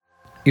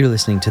You're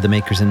listening to the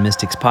Makers and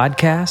Mystics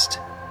podcast.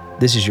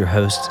 This is your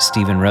host,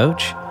 Stephen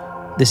Roach.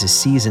 This is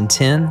Season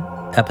 10,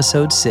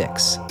 Episode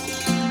 6.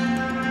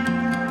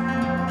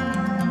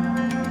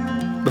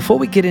 Before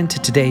we get into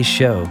today's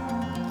show,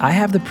 I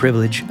have the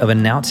privilege of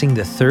announcing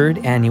the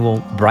third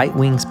annual Bright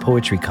Wings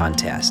Poetry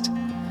Contest,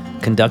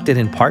 conducted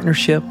in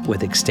partnership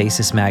with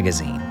Ecstasis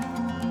Magazine.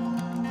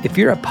 If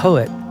you're a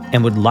poet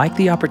and would like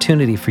the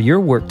opportunity for your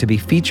work to be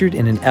featured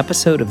in an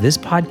episode of this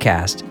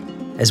podcast,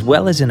 as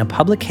well as in a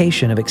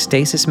publication of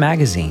Ecstasis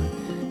Magazine,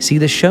 see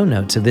the show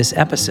notes of this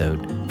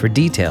episode for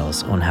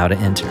details on how to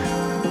enter.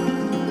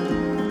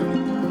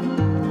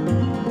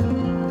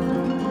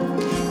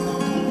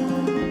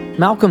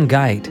 Malcolm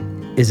Guite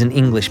is an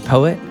English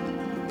poet,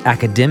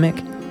 academic,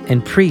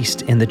 and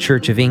priest in the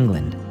Church of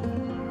England.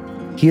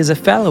 He is a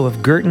fellow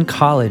of Girton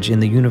College in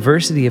the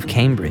University of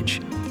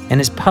Cambridge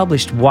and is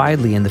published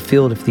widely in the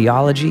field of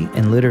theology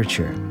and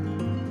literature.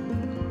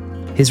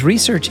 His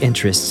research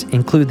interests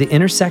include the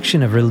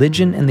intersection of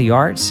religion and the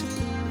arts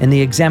and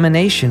the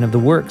examination of the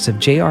works of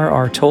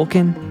J.R.R.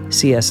 Tolkien,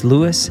 C.S.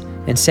 Lewis,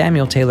 and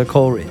Samuel Taylor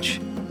Coleridge.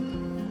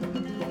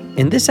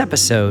 In this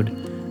episode,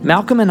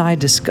 Malcolm and I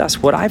discuss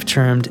what I've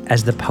termed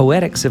as the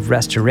poetics of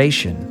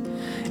restoration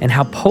and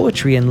how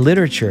poetry and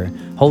literature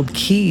hold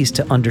keys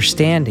to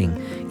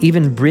understanding,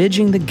 even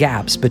bridging the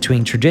gaps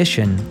between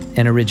tradition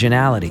and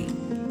originality.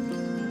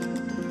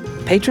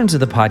 Patrons of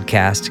the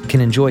podcast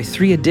can enjoy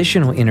 3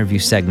 additional interview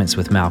segments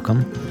with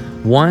Malcolm,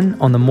 one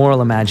on the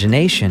moral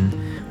imagination,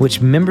 which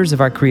members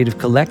of our creative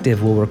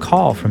collective will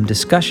recall from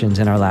discussions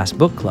in our last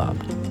book club.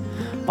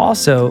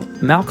 Also,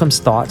 Malcolm's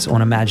thoughts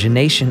on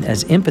imagination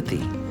as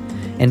empathy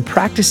and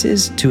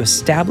practices to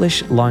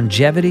establish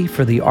longevity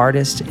for the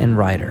artist and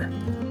writer.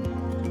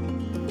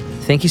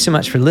 Thank you so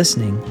much for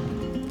listening.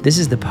 This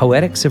is the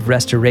Poetics of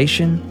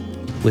Restoration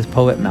with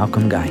poet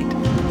Malcolm Guite.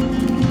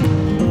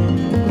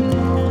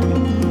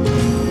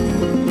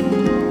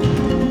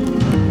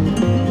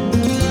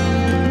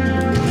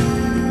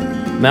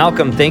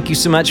 Malcolm, thank you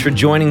so much for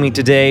joining me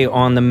today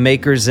on the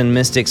Makers and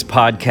Mystics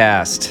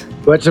podcast.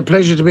 Well, it's a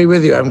pleasure to be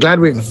with you. I'm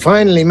glad we've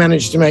finally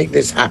managed to make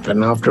this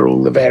happen after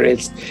all the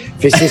various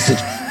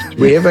vicissitudes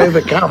we have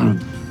overcome.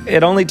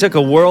 It only took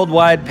a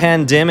worldwide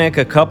pandemic,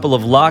 a couple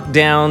of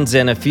lockdowns,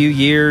 and a few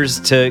years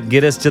to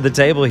get us to the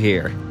table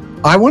here.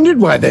 I wondered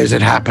why those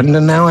had happened,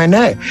 and now I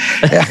know.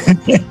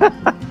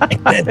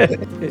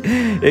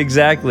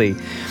 Exactly.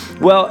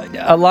 Well,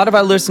 a lot of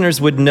our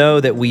listeners would know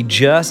that we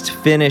just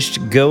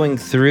finished going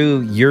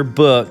through your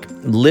book,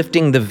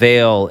 Lifting the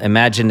Veil,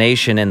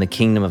 Imagination and the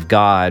Kingdom of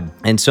God.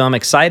 And so I'm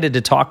excited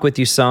to talk with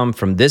you some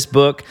from this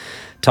book,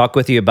 talk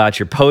with you about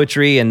your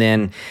poetry, and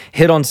then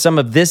hit on some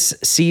of this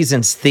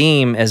season's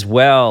theme as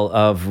well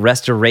of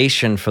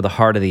restoration for the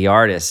heart of the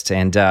artist.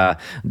 And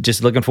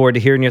just looking forward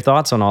to hearing your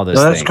thoughts on all those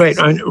things. That's great.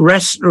 I mean,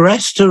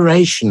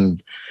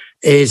 restoration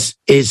is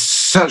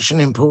such an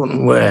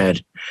important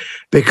word,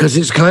 because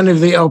it's kind of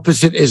the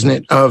opposite, isn't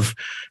it, of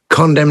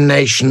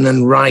condemnation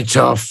and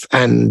write-off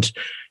and,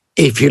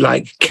 if you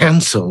like,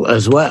 cancel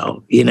as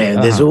well. You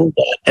know, there's all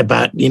that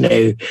about, you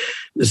know,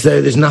 as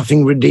though there's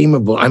nothing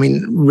redeemable. I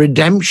mean,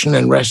 redemption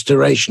and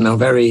restoration are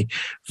very,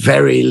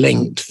 very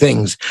linked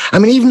things. I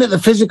mean, even at the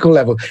physical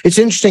level, it's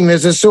interesting.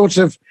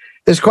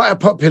 There's quite a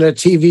popular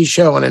TV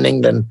show on in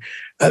England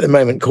at the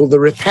moment called The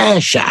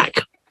Repair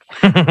Shack,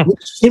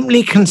 which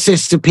simply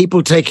consists of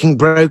people taking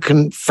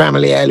broken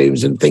family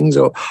heirlooms and things,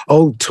 or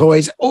old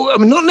toys, or I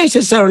mean, not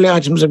necessarily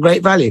items of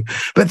great value,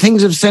 but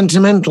things of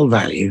sentimental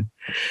value,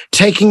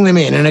 taking them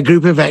in and a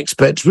group of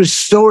experts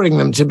restoring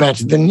them to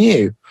better than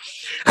new.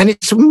 And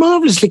it's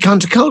marvelously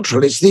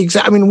countercultural. It's the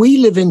exact, I mean, we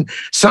live in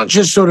such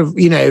a sort of,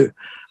 you know,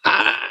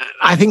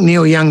 I think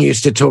Neil Young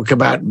used to talk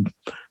about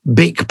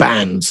big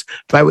bands,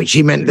 by which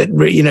he meant that,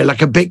 you know,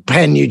 like a big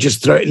pen, you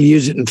just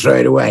use it and throw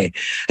it away.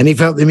 And he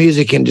felt the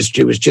music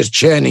industry was just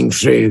churning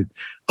through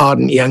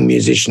ardent young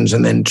musicians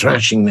and then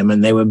trashing them,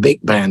 and they were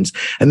big bands.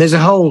 And there's a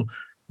whole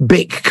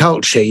big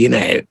culture, you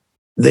know,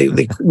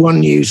 the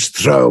one use,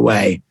 throw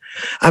away.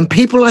 And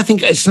people, I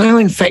think it's now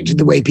infected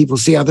the way people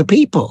see other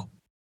people.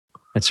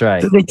 That's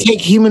right. That they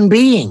take human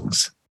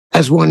beings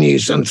as one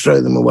use and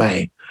throw them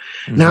away.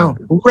 Mm-hmm. Now,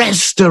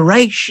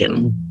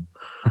 restoration,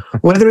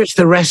 whether it's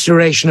the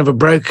restoration of a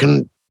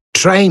broken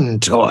train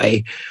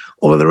toy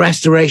or the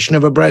restoration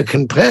of a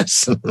broken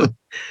person,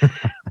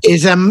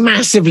 is a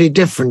massively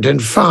different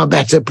and far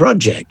better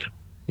project.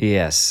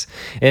 Yes.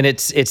 And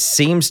it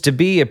seems to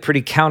be a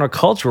pretty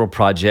countercultural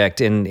project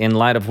in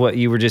light of what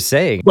you were just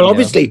saying. Well,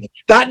 obviously,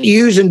 that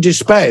use and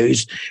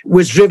dispose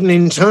was driven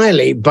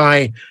entirely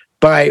by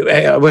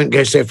I won't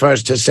go so far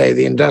as to say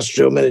the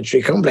industrial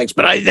military complex,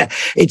 but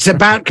it's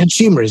about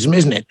consumerism,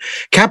 isn't it?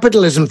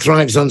 Capitalism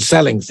thrives on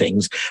selling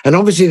things. And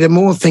obviously, the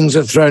more things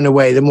are thrown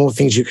away, the more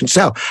things you can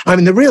sell. I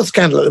mean, the real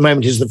scandal at the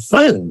moment is the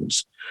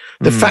phones.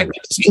 The fact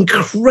that it's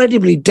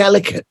incredibly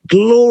delicate,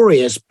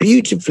 glorious,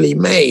 beautifully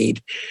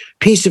made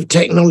piece of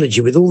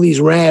technology with all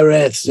these rare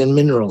earths and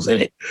minerals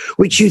in it,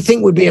 which you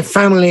think would be a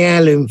family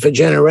heirloom for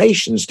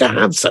generations to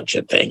have such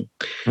a thing,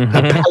 a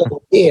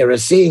palantir, a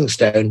seeing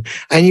stone,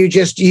 and you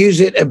just use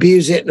it,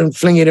 abuse it, and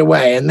fling it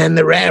away. And then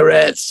the rare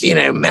earths,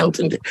 melt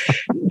into.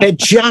 They're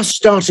just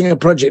starting a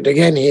project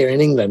again here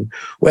in England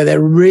where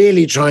they're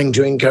really trying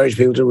to encourage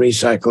people to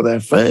recycle their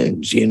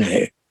phones,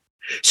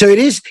 So it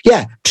is,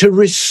 to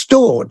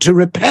restore, to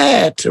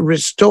repair, to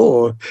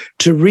restore,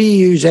 to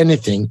reuse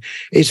anything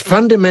is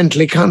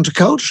fundamentally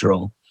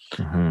countercultural.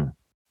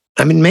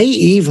 I mean, may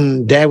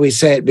even, dare we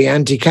say it, be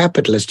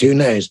anti-capitalist, who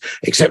knows?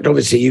 Except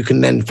obviously you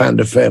can then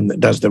found a firm that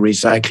does the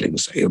recycling,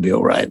 so you'll be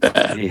all right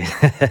there.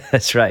 Yeah,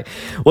 that's right.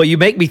 Well, you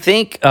make me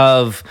think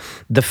of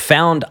the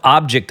found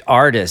object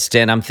artist,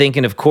 and I'm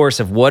thinking, of course,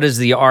 of what is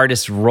the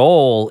artist's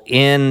role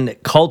in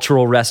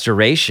cultural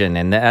restoration,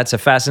 and that's a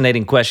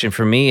fascinating question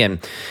for me. And,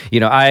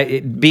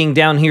 being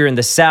down here in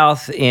the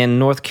South, in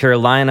North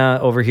Carolina,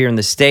 over here in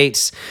the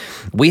States,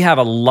 we have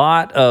a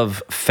lot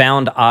of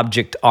found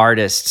object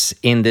artists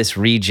in this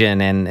region.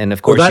 And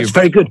of course, that's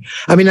very good.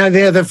 I mean,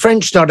 the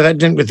French started that,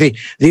 didn't with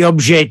the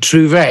objet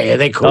trouvé,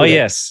 they call it.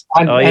 Yes.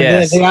 And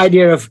the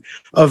idea of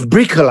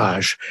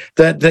bricolage,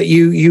 that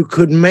you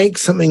could make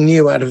something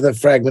new out of the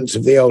fragments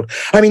of the old.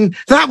 I mean,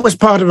 that was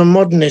part of a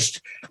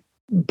modernist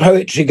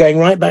poetry going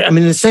right back. I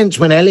mean, in a sense,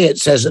 when Eliot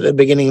says at the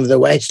beginning of The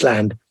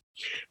Wasteland,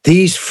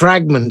 these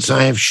fragments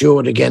I have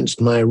shored against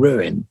my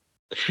ruin.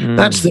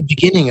 That's the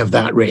beginning of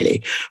that,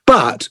 really.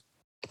 But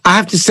I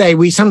have to say,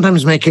 we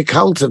sometimes make a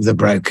cult of the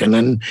broken,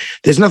 and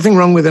there's nothing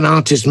wrong with an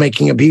artist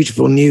making a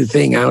beautiful new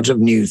thing out of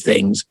new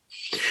things.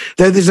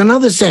 Though there's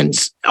another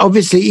sense,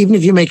 obviously, even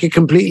if you make a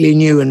completely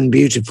new and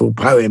beautiful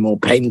poem or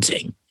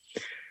painting,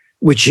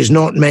 which is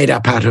not made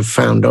up out of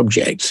found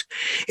objects,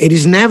 it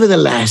is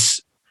nevertheless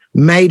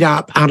made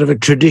up out of a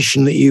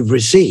tradition that you've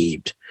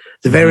received.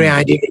 The very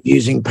idea of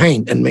using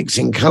paint and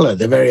mixing color,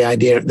 the very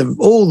idea of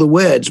all the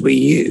words we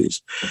use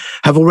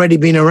have already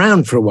been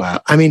around for a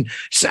while. I mean,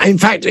 in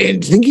fact,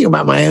 thinking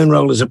about my own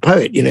role as a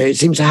poet, it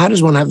seems, how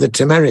does one have the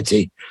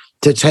temerity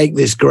to take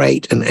this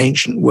great and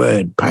ancient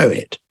word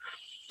poet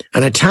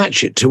and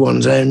attach it to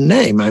one's own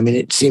name? I mean,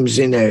 it seems,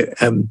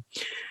 an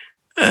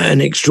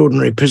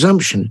extraordinary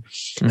presumption.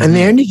 And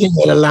the only thing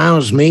that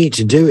allows me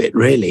to do it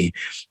really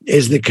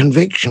is the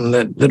conviction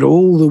that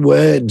all the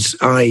words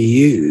I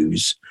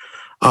use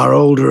are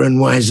older and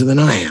wiser than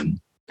I am.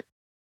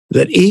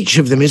 That each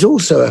of them is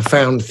also a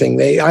found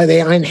thing. I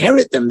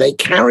inherit them. They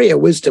carry a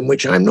wisdom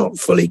which I'm not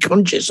fully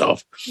conscious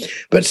of.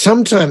 But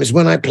sometimes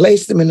when I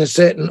place them in a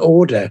certain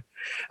order,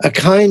 a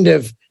kind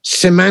of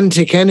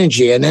semantic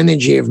energy, an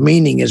energy of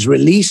meaning is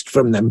released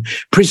from them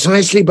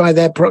precisely by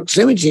their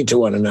proximity to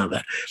one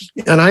another.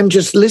 And I'm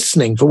just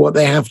listening for what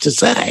they have to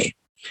say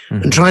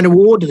and trying to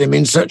order them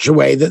in such a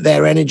way that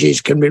their energies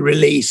can be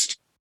released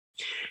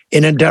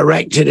in a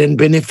directed and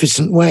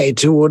beneficent way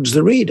towards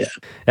the reader.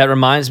 That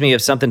reminds me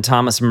of something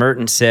Thomas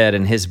Merton said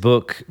in his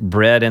book,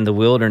 Bread in the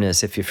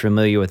Wilderness, if you're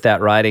familiar with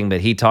that writing,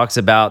 but he talks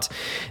about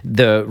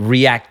the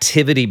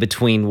reactivity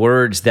between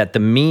words, that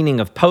the meaning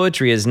of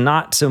poetry is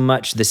not so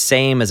much the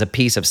same as a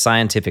piece of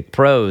scientific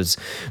prose,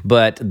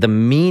 but the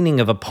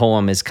meaning of a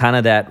poem is kind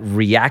of that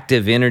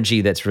reactive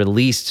energy that's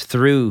released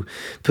through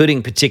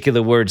putting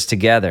particular words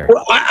together.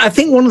 Well, I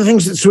think one of the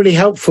things that's really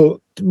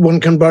helpful one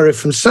can borrow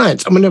from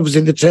science. I mean,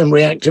 obviously the term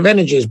reactive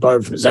energy is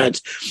borrowed from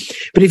science.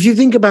 But if you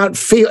think about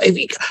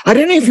I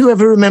don't know if you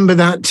ever remember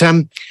that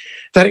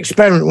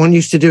experiment one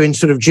used to do in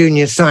sort of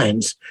junior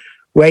science,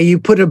 where you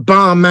put a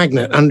bar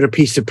magnet under a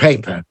piece of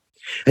paper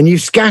and you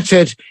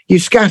scattered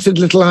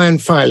little iron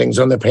filings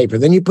on the paper.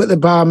 Then you put the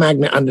bar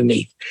magnet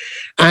underneath,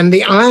 and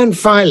the iron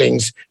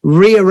filings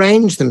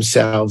rearrange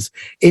themselves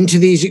into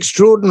these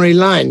extraordinary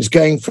lines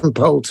going from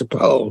pole to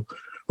pole,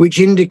 which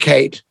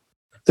indicate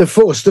the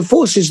force. The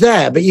force is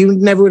there, but you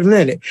never would have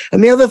known it.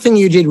 And the other thing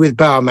you did with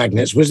bar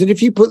magnets was that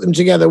if you put them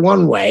together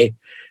one way,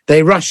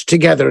 they rushed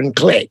together and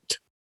clicked.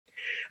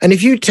 And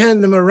if you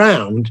turned them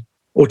around,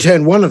 or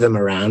turned one of them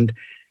around,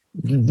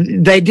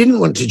 they didn't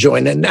want to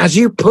join. And as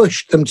you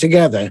pushed them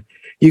together,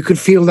 you could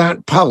feel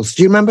that pulse.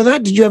 Do you remember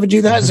that? Did you ever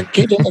do that as a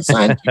kid in a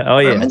science? Oh,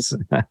 yes.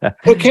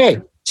 Okay.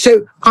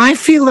 So I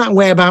feel that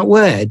way about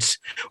words,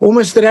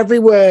 almost that every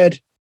word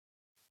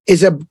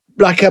is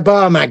like a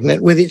bar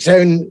magnet with its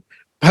own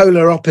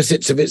polar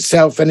opposites of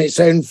itself and its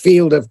own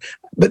field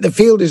but the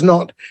field is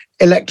not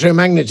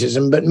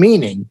electromagnetism, but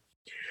meaning.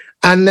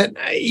 And that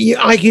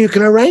you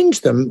can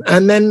arrange them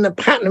and then the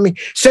pattern. And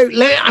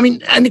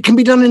it can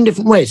be done in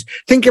different ways.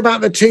 Think about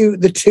the two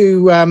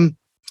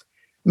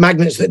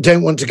magnets that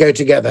don't want to go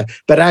together,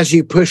 but as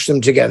you push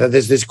them together,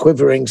 there's this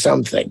quivering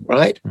something,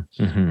 right?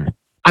 Mm-hmm.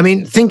 I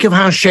mean, think of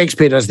how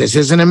Shakespeare does this.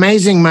 There's an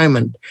amazing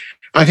moment.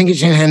 I think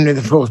it's in Henry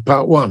IV,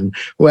 Part 1,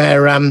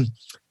 where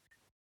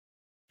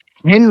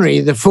Henry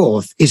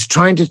IV is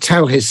trying to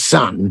tell his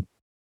son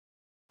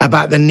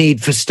about the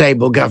need for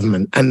stable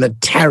government and the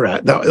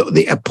terror,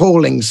 the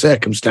appalling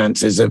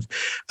circumstances of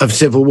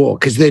civil war,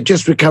 because they're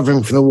just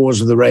recovering from the Wars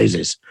of the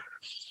Roses.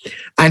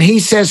 And he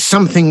says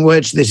something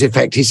words to this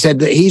effect. He said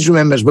that he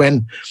remembers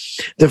when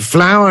the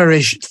flower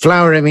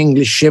of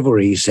English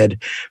chivalry, he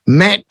said,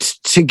 met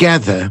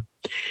together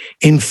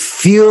in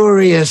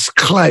furious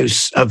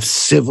close of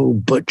civil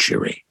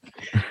butchery.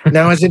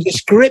 Now, as a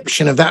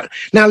description of that,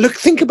 now look,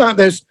 think about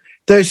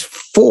those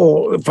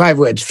 4 or 5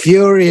 words,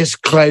 furious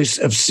close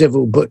of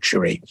civil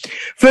butchery.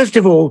 First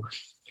of all,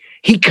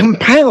 he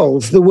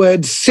compels the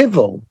word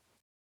civil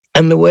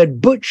and the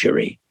word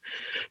butchery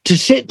to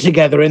sit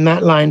together in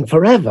that line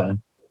forever,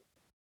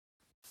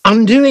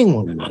 undoing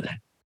one another.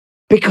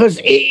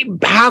 Because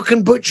how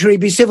can butchery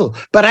be civil?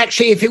 But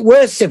actually, if it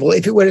were civil,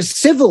 if it were a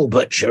civil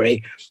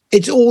butchery,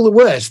 it's all the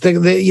worse,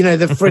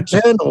 the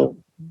fraternal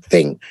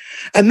thing.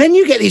 And then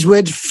you get these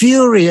words,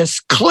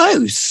 furious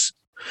close.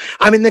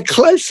 I mean, the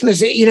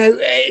closeness,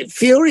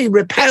 fury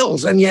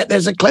repels, and yet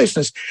there's a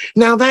closeness.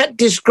 Now, that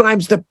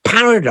describes the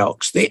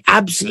paradox, the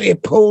absolutely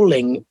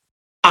appalling,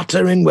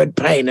 utter inward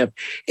pain of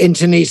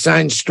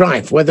internecine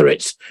strife, whether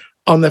it's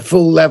on the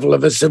full level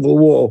of a civil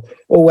war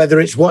or whether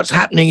it's what's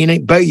happening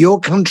in both your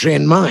country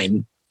and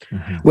mine,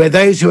 where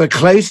those who are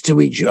close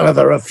to each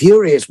other are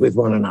furious with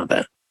one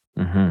another.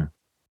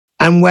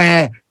 And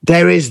where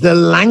there is the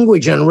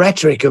language and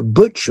rhetoric of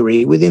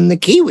butchery within the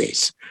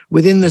Kiwis,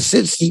 within the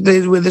city,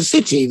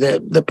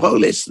 the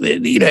polis,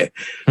 the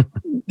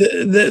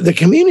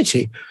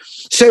community.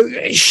 So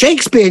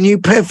Shakespeare knew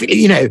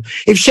perfectly,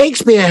 if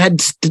Shakespeare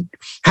had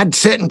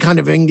certain kind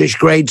of English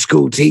grade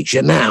school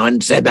teacher now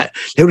and said that,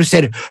 they would have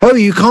said, oh,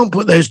 you can't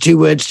put those 2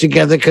 words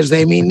together because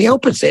they mean the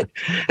opposite.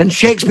 And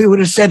Shakespeare would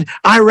have said,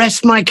 I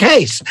rest my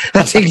case.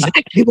 That's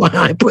exactly why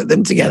I put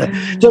them together.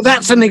 So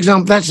that's an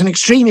example. That's an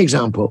extreme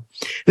example.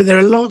 But there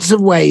are lots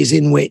of ways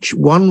in which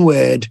one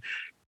word,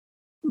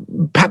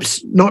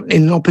 perhaps not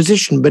in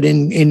opposition, but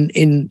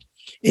in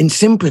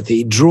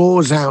sympathy,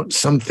 draws out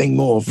something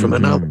more from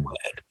another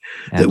word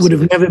that would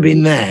have never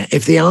been there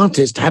if the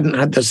artist hadn't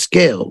had the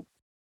skill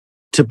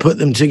to put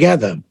them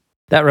together.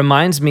 That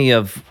reminds me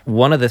of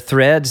one of the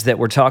threads that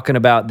we're talking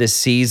about this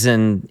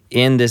season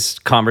in this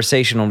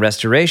conversational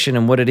restoration.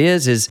 And what it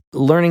is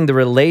learning the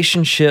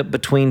relationship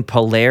between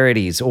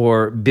polarities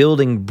or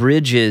building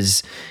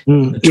bridges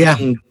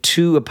between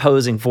 2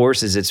 opposing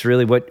forces. It's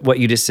really what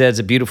you just said is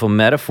a beautiful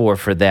metaphor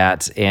for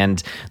that,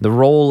 and the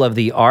role of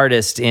the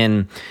artist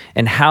and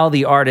how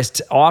the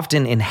artist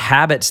often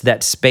inhabits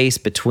that space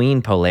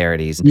between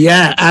polarities.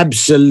 Yeah,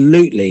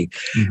 absolutely.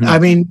 I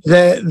mean,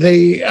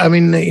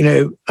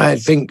 I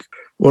think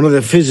one of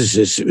the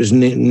physicists, it was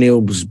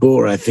Niels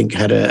Bohr, I think,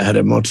 had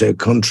a motto: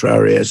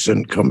 contrarius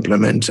and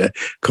complementa.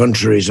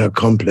 Contraries are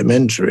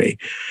complementary.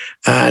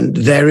 And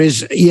there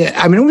is,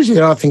 obviously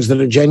there are things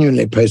that are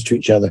genuinely opposed to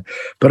each other,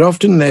 but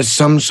often there's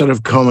some sort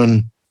of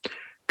common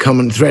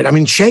thread. I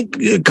mean,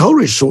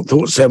 Coleridge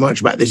thought so much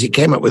about this, he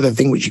came up with a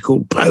thing which he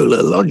called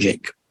polar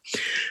logic.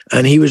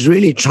 And he was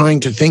really trying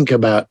to think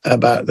about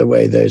the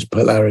way those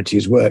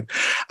polarities work.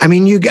 I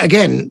mean,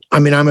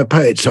 I'm a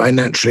poet, so I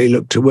naturally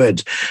look to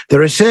words.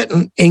 There are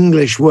certain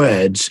English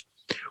words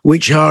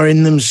which are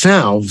in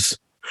themselves,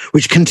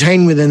 which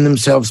contain within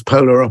themselves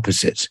polar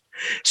opposites.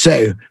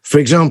 So, for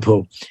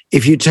example,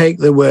 if you take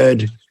the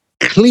word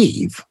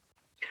cleave,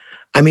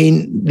 I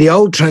mean, the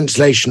old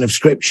translation of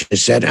scripture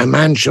said, a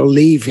man shall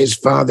leave his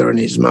father and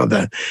his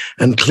mother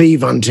and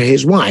cleave unto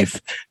his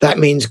wife. That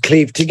means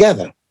cleave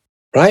together.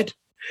 Right?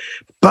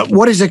 But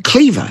what is a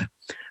cleaver?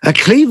 A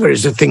cleaver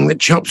is a thing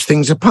that chops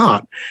things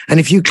apart. And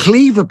if you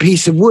cleave a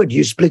piece of wood,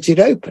 you split it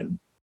open.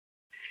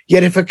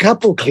 Yet if a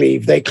couple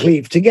cleave, they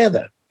cleave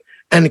together.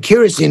 And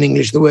curiously in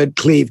English, the word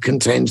cleave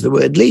contains the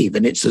word leave.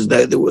 And it's as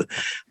though the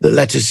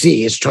letter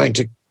C is trying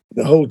to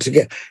hold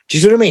together. Do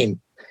you see what I mean?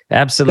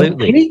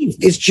 Absolutely. Cleave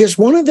is just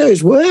one of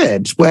those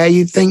words where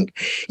you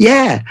think,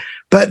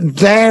 but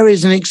there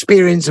is an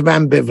experience of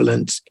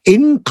ambivalence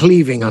in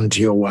cleaving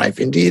unto your wife.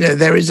 Indeed,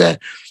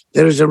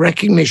 there is a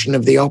recognition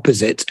of the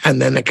opposites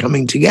and then a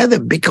coming together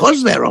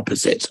because they're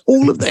opposites.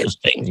 All of those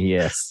things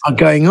are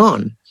going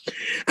on.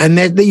 And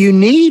you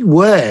need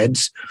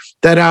words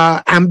that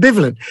are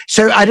ambivalent.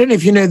 So I don't know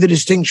if you know the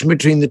distinction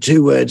between the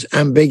 2 words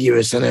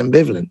ambiguous and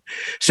ambivalent.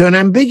 So an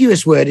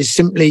ambiguous word is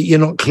simply,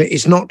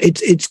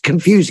 it's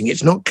confusing.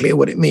 It's not clear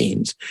what it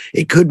means.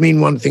 It could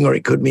mean one thing or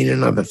it could mean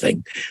another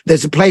thing.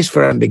 There's a place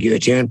for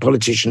ambiguity and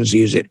politicians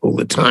use it all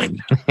the time.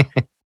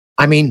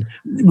 I mean,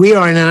 we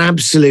are in an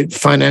absolute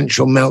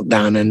financial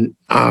meltdown and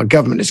our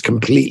government has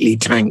completely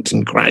tanked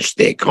and crashed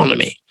the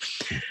economy.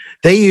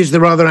 They use the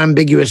rather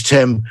ambiguous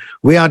term,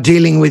 we are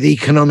dealing with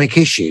economic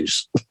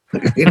issues.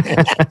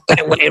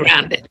 No way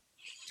around it.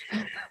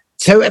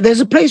 So there's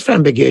a place for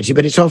ambiguity,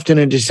 but it's often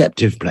a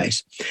deceptive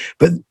place.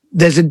 But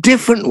there's a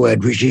different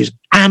word, which is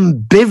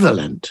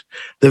ambivalent.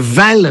 The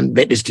violent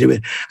bit is to do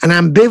with an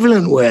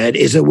ambivalent word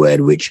is a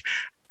word which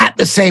at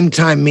the same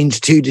time means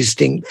 2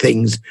 distinct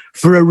things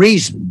for a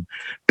reason,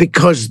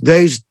 because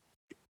the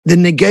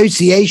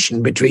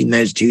negotiation between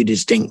those 2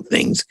 distinct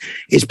things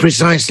is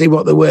precisely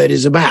what the word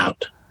is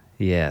about.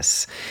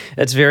 Yes,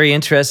 that's very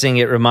interesting.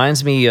 It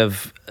reminds me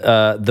of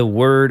the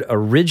word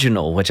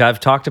original, which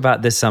I've talked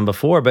about this some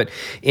before, but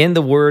in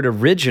the word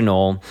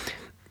original,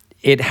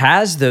 it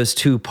has those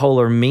two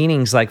polar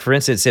meanings. Like, for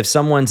instance, if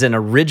someone's an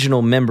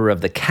original member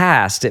of the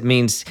cast, it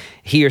means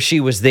he or she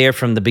was there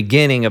from the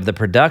beginning of the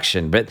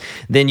production. But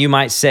then you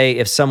might say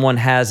if someone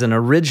has an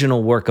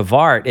original work of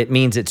art, it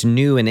means it's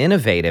new and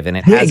innovative and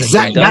it hasn't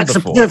been done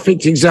before. That's a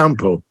perfect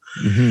example.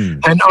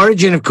 And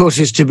origin, of course,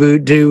 is to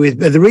do with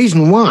the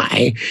reason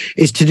why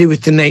is to do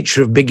with the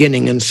nature of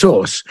beginning and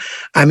source.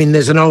 I mean,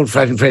 there's an old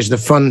Latin phrase, the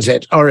fons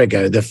et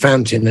origo, the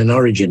fountain and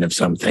origin of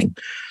something.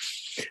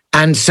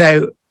 And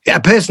so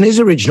a person is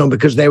original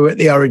because they were at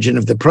the origin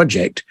of the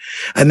project.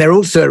 And they're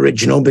also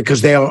original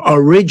because they are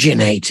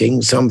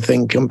originating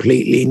something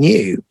completely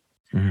new.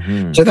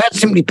 So that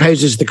simply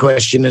poses the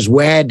question as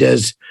where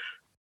does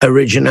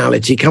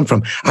originality come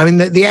from? I mean,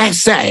 the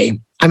essay,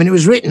 I mean, it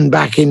was written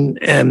back in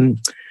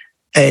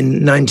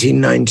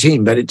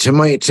 1919, but to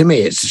me,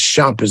 it's as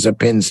sharp as a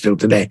pin still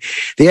today.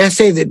 The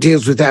essay that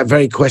deals with that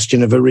very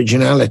question of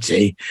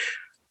originality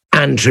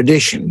and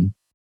tradition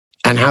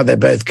and how they're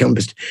both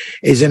compassed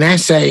is an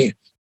essay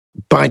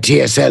by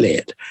T.S.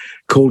 Eliot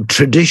called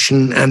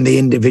Tradition and the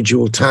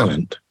Individual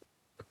Talent,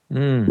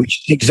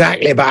 which is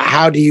exactly about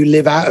how do you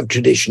live out of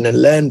tradition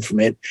and learn from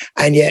it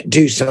and yet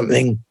do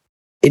something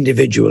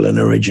individual and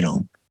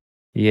original.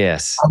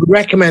 Yes. I would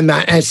recommend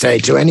that essay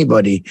to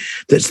anybody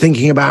that's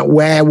thinking about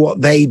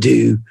what they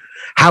do,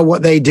 how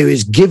what they do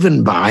is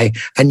given by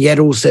and yet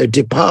also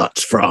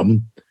departs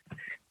from,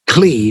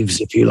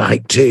 cleaves, if you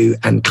like, to,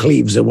 and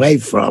cleaves away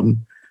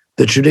from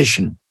the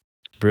tradition.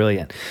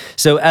 Brilliant.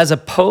 So as a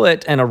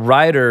poet and a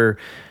writer,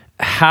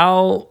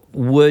 how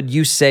would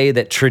you say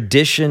that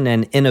tradition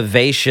and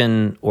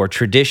innovation, or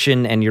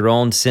tradition and your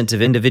own sense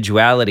of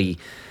individuality,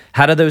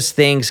 how do those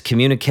things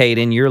communicate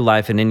in your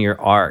life and in your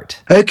art?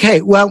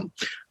 Okay, well,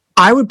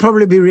 I would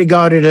probably be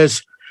regarded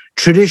as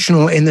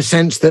traditional in the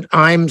sense that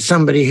I'm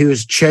somebody who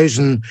has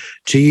chosen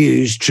to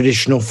use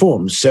traditional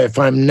forms. So if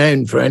I'm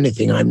known for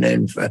anything, I'm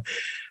known for,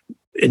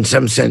 in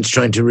some sense,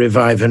 trying to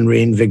revive and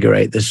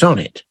reinvigorate the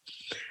sonnet.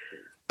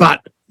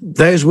 But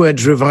those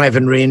words, revive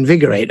and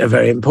reinvigorate, are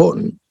very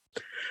important.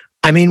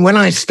 I mean, when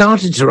I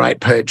started to write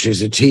poetry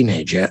as a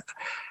teenager,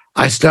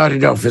 I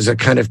started off as a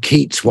kind of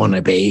Keats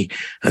wannabe,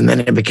 and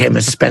then I became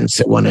a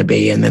Spencer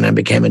wannabe, and then I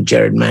became a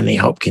Gerard Manley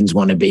Hopkins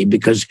wannabe,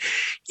 because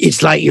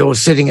it's like you're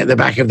sitting at the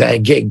back of their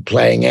gig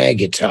playing air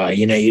guitar.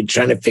 You know, you're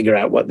trying to figure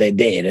out what they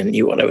did, and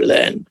you want to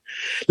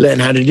learn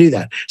how to do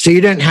that. So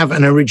you don't have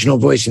an original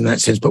voice in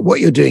that sense. But what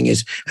you're doing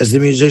is, as the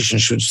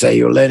musicians should say,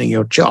 you're learning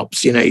your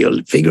chops. You know,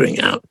 you're figuring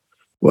out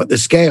what the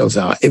scales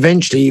are.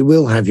 Eventually, you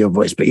will have your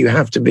voice, but you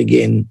have to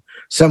begin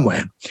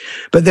somewhere.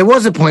 But there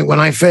was a point when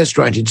I first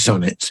wrote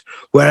sonnets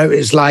where it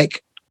was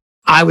like,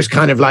 I was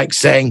kind of like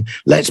saying,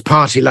 let's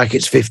party like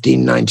it's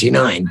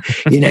 1599.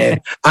 You know,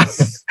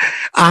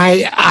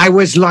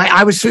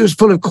 it was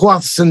full of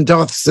quoths and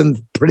doths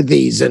and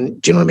prithys.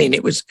 And do you know what I mean?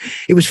 It was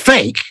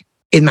fake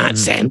in that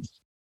sense.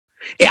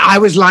 I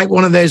was like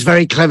one of those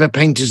very clever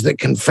painters that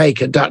can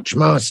fake a Dutch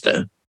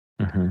master.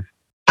 And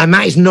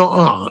that is not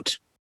art.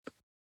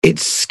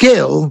 It's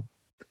skill.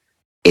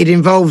 It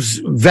involves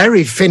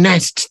very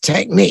finessed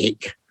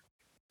technique,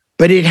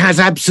 but it has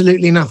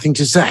absolutely nothing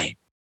to say.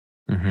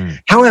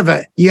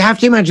 However, you have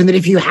to imagine that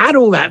if you had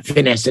all that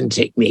finesse and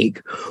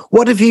technique,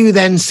 what if you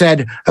then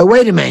said, oh,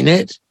 wait a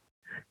minute,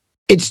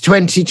 it's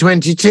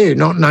 2022,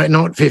 not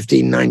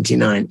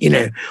 1599. You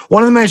know,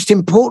 one of the most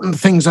important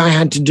things I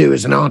had to do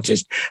as an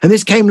artist, and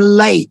this came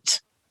late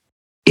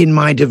in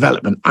my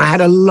development, I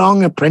had a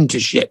long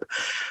apprenticeship.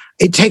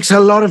 It takes a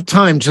lot of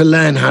time to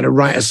learn how to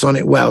write a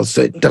sonnet well,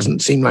 so it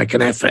doesn't seem like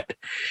an effort.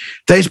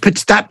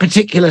 That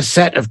particular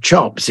set of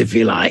chops, if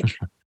you like,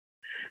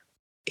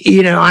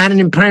 you know, I had an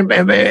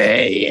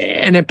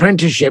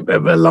apprenticeship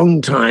of a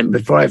long time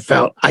before I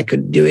felt I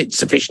could do it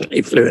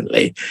sufficiently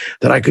fluently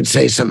that I could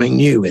say something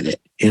new with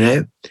it, you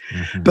know?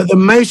 But the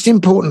most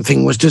important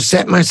thing was to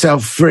set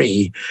myself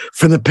free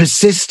from the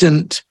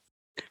persistent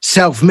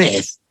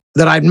self-myth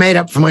that I'd made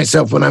up for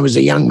myself when I was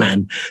a young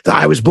man, that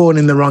I was born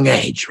in the wrong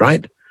age,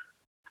 right?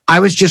 I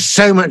was just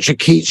so much a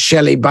Keats,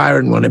 Shelley,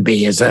 Byron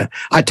wannabe.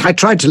 I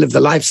tried to live the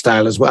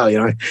lifestyle as well. You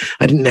know,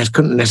 I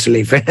couldn't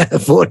necessarily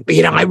afford, but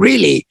you know, I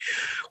really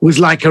was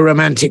like a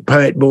romantic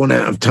poet born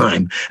out of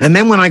time. And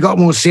then when I got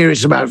more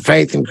serious about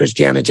faith and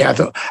Christianity, I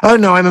thought, oh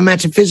no, I'm a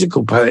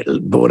metaphysical poet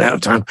born out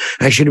of time.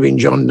 I should have been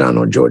John Donne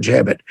or George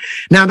Herbert.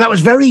 Now that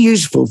was very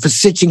useful for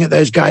sitting at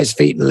those guys'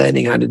 feet and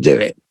learning how to do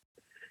it,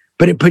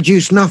 but it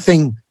produced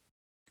nothing.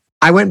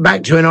 I went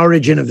back to an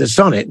origin of the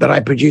sonnet, but I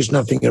produced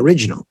nothing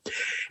original.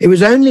 It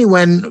was only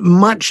when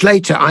much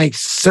later I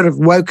sort of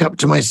woke up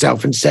to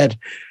myself and said,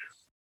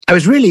 I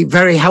was really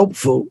very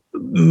helpful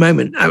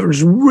moment. I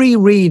was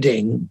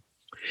rereading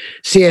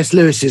C.S.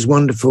 Lewis's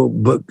wonderful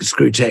book,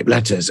 Screwtape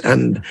Letters.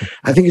 And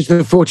I think it's the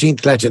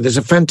 14th letter. There's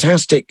a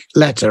fantastic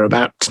letter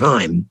about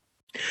time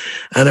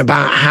and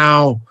about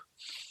how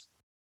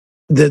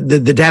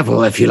the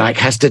devil, if you like,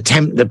 has to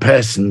tempt the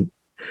person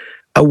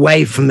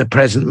away from the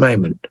present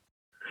moment.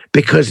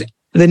 Because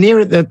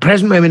the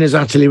present moment is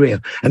utterly real.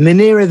 And the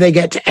nearer they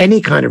get to any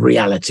kind of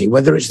reality,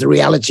 whether it's the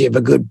reality of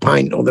a good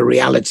pint or the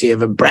reality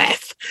of a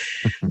breath,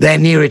 they're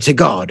nearer to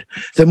God.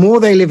 The more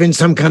they live in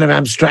some kind of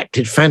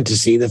abstracted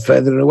fantasy, the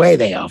further away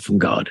they are from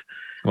God.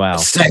 Wow.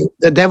 So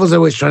the devil's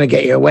always trying to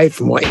get you away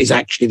from what is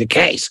actually the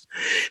case.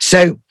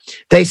 So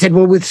they said,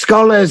 well, with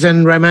scholars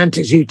and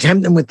romantics, you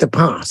tempt them with the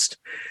past,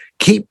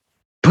 keep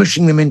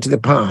pushing them into the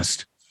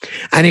past.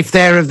 And if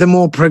they're of the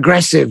more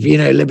progressive,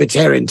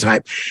 libertarian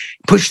type,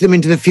 push them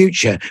into the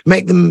future,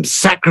 make them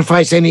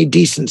sacrifice any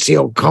decency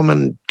or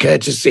common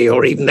courtesy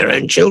or even their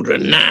own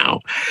children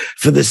now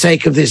for the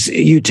sake of this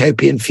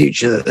utopian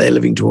future that they're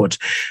living towards.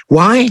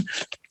 Why?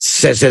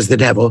 Says the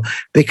devil,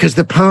 because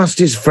the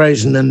past is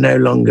frozen and no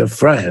longer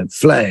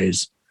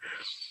flows.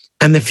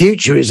 And the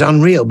future is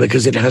unreal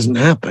because it hasn't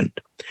happened.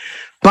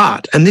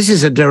 But, and this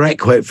is a direct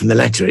quote from the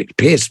letter, it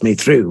pierced me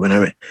through when I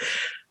read,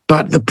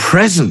 but the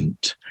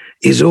present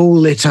is all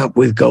lit up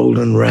with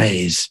golden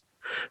rays.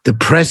 The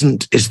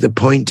present is the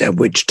point at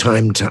which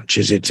time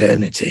touches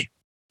eternity.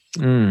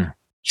 Mm.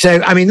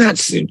 So, I mean,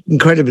 that's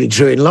incredibly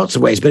true in lots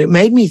of ways, but it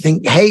made me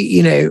think,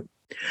 hey,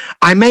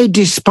 I may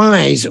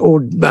despise, or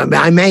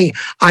despise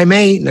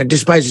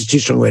is too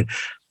strong a word.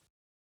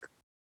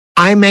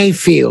 I may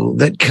feel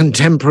that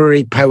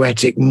contemporary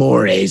poetic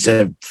mores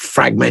of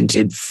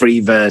fragmented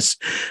free verse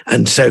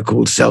and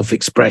so-called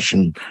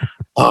self-expression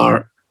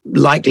are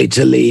likely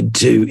to lead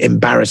to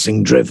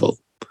embarrassing drivel.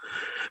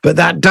 But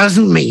that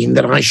doesn't mean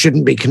that I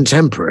shouldn't be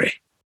contemporary.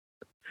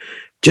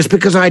 Just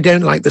because I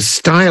don't like the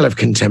style of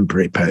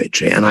contemporary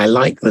poetry, and I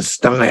like the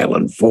style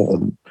and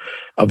form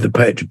of the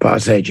poetry of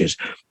past ages,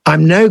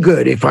 I'm no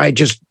good if I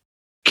just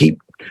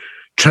keep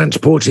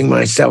transporting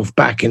myself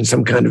back in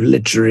some kind of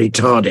literary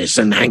TARDIS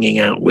and hanging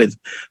out with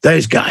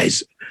those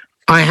guys.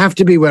 I have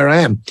to be where I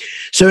am.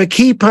 So a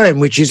key poem,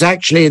 which is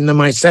actually in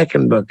my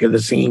second book of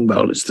The Singing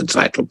Bowl, it's the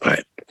title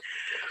poem,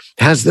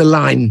 has the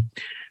line,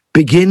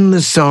 begin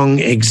the song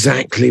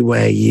exactly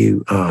where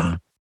you are.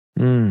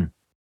 Mm.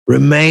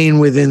 Remain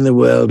within the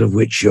world of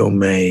which you're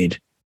made.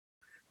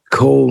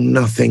 Call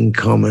nothing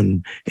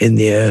common in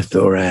the earth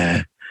or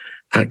air.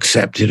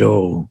 Accept it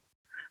all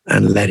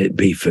and let it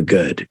be for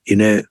good.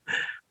 Oh,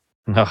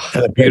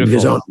 beautiful.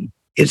 Goes on.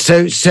 It's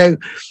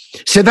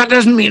so that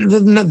doesn't mean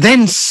that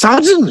then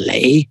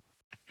suddenly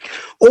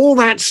all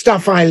that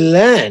stuff I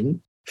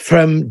learned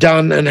from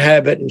Donne and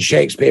Herbert and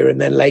Shakespeare and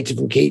then later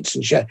from Keats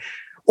and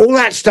all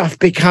that stuff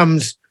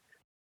becomes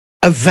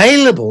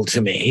available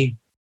to me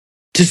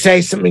to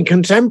say something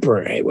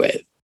contemporary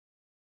with.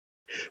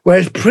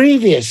 Whereas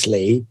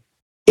previously,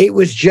 I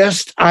was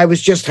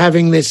just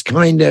having this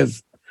kind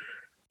of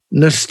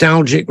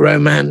nostalgic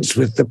romance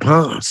with the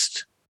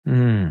past.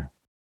 Mm.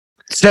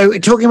 So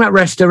talking about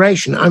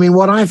restoration, I mean,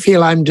 what I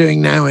feel I'm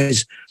doing now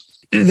is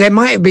there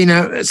might have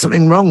been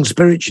something wrong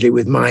spiritually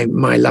with my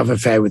love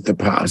affair with the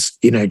past,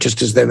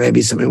 just as there may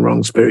be something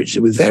wrong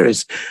spiritually with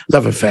various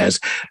love affairs.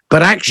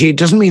 But actually, it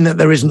doesn't mean that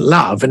there isn't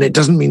love, and it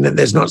doesn't mean that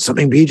there's not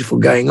something beautiful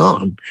going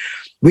on,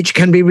 which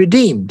can be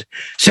redeemed.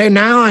 So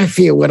now I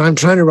feel when I'm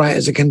trying to write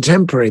as a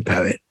contemporary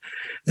poet,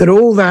 that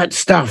all that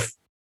stuff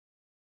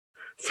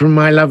from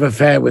my love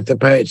affair with the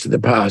poets of the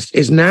past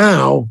is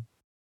now,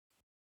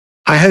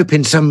 I hope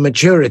in some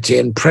maturity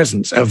and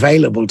presence,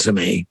 available to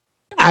me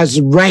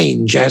as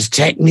range, as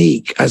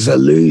technique, as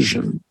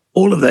illusion,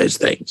 all of those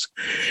things.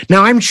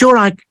 Now, I'm sure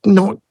I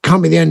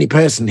can't be the only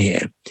person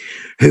here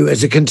who,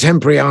 as a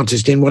contemporary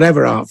artist in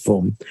whatever art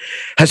form,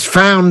 has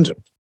found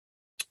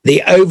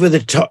the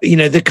over-the-top,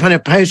 the kind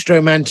of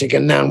post-romantic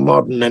and now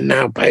modern and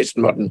now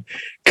postmodern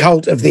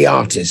cult of the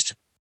artist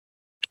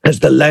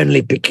as the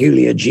lonely,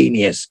 peculiar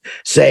genius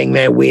saying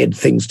their weird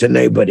things to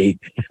nobody.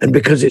 And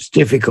because it's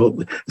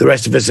difficult, the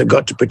rest of us have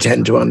got to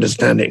pretend to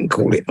understand it and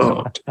call it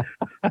art.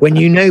 When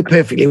you know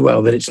perfectly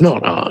well that it's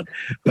not art,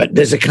 but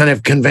there's a kind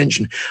of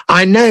convention.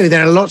 I know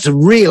there are lots of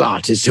real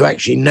artists who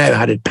actually know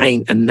how to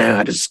paint and know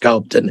how to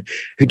sculpt and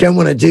who don't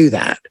want to do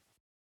that,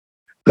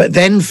 but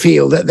then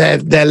feel that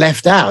they're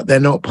left out.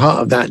 They're not part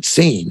of that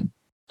scene.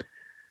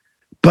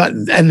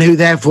 And who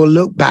therefore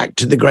look back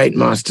to the great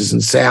masters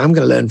and say, I'm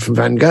going to learn from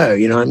Van Gogh,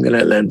 I'm going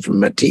to learn from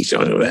Matisse.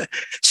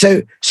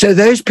 So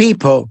those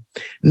people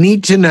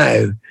need to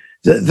know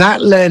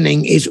that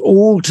learning is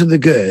all to the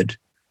good,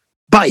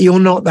 but you're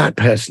not that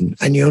person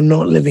and you're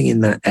not living in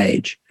that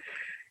age.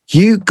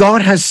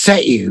 God has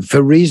set you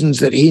for reasons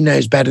that he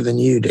knows better than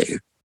you do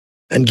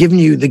and given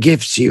you the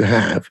gifts you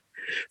have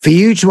for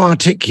you to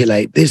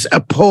articulate this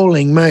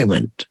appalling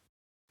moment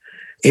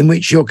in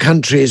which your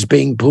country is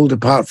being pulled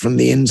apart from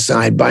the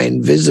inside by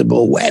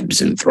invisible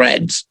webs and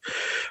threads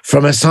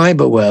from a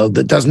cyber world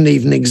that doesn't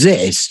even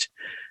exist,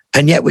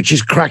 and yet which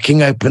is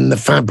cracking open the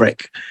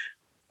fabric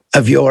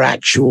of your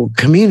actual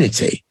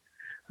community.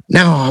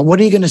 Now, what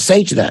are you going to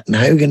say to that? And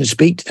how are you going to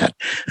speak to that?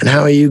 And how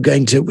are you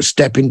going to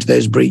step into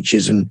those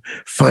breaches and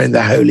find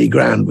the holy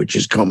ground, which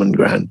is common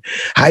ground?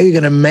 How are you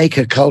going to make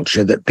a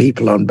culture that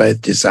people on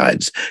both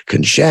sides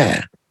can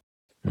share?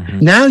 Mm-hmm.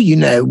 Now you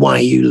know why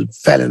you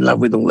fell in love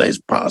with all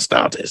those past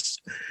artists,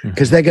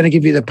 because they're going to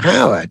give you the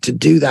power to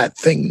do that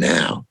thing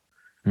now.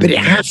 But it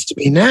has to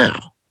be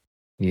now.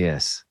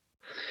 Yes.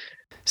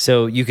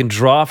 So you can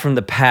draw from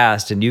the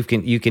past, and you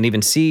can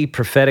even see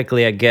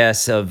prophetically, I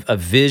guess, of a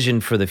vision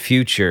for the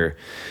future,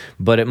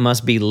 but it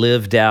must be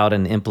lived out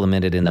and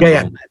implemented in the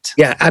moment.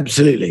 Yeah,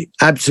 absolutely.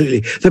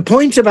 Absolutely. The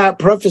point about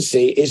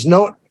prophecy is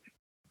not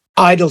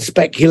idle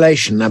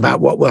speculation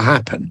about what will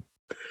happen,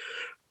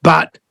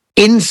 but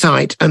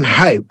insight and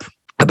hope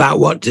about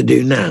what to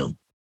do now.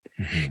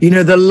 Mm-hmm. You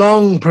know, the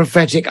long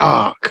prophetic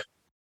arc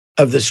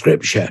of the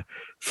scripture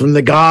from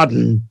the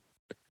garden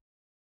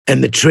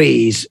and the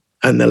trees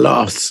and the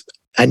loss,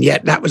 and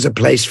yet that was a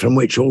place from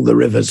which all the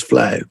rivers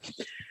flow,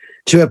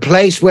 to a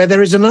place where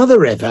there is another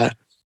river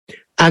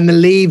and the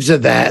leaves are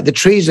there, the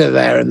trees are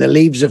there, and the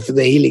leaves are for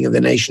the healing of the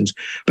nations.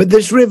 But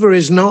this river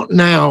is not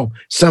now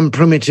some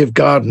primitive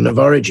garden of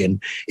origin.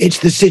 It's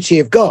the city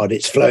of God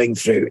it's flowing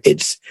through.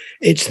 It's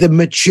the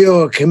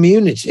mature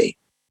community.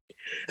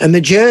 And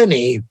the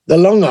journey, the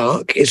long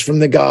arc, is from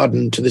the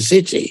garden to the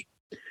city,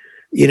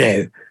 you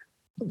know,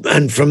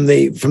 and from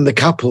the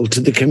couple to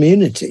the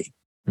community.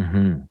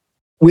 Mm-hmm.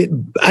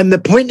 And the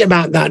point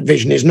about that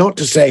vision is not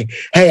to say,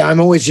 hey, I'm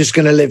always just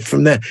going to live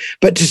from there,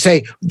 but to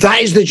say, that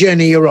is the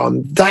journey you're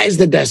on. That is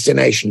the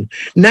destination.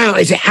 Now,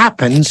 as it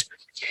happens,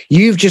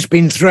 you've just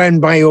been thrown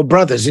by your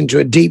brothers into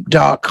a deep,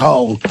 dark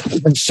hole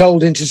and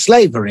sold into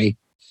slavery,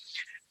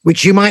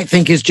 which you might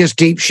think is just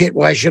deep shit.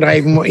 Why should I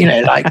even, you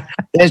know, like,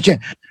 there's just...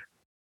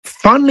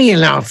 Funnily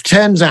enough,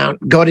 turns out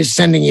God is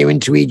sending you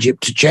into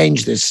Egypt to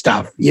change this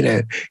stuff. You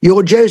know,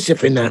 you're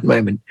Joseph in that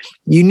moment.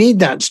 You need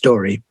that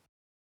story.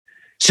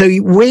 So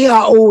we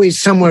are always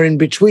somewhere in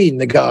between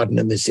the garden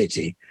and the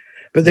city.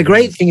 But the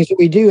great thing is that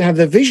we do have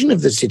the vision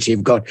of the city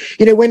of God.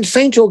 You know, when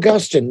St.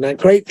 Augustine, that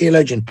great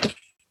theologian,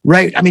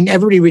 wrote, I mean,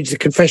 everybody reads the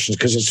Confessions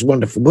because it's a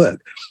wonderful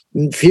work.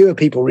 Fewer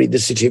people read the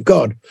city of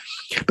God.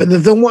 But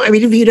I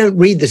mean, if you don't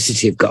read the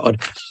city of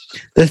God,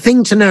 the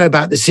thing to know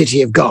about the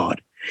city of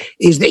God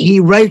is that he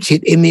wrote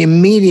it in the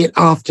immediate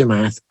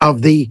aftermath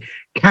of the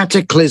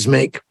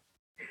cataclysmic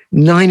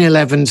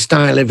 9/11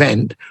 style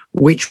event,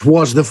 which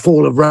was the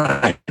fall of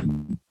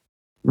Rome.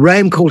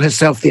 Rome called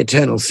herself the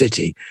Eternal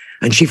City,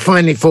 and she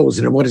finally falls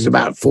in what is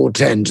about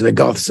 410 to the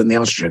Goths and the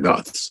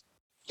Ostrogoths.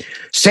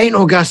 St.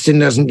 Augustine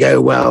doesn't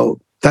go, well,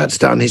 that's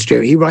done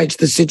history. He writes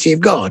the city of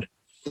God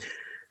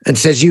and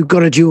says, you've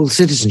got a dual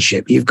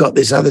citizenship. You've got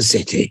this other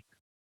city.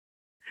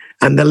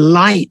 And the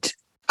light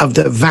of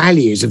the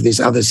values of this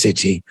other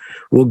city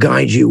will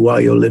guide you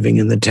while you're living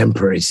in the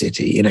temporary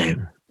city, you know.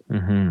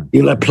 Mm-hmm.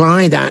 You'll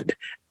apply that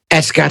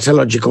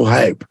eschatological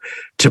hope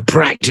to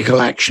practical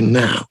action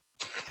now.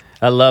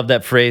 I love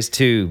that phrase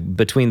too,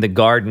 between the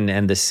garden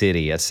and the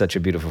city. That's such a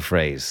beautiful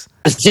phrase.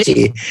 A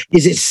city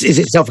is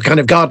itself a kind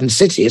of garden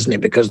city, isn't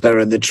it? Because there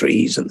are the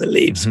trees and the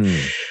leaves.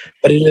 Mm-hmm.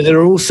 But there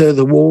are also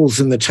the walls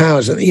and the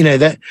towers. And, you know,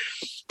 that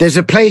there's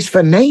a place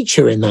for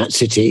nature in that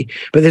city,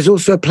 but there's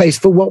also a place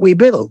for what we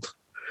build.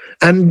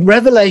 And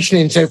Revelation,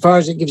 insofar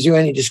as it gives you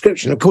any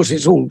description, of course,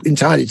 it's all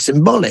entirely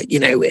symbolic. You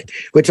know,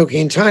 we're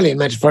talking entirely in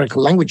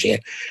metaphorical language here.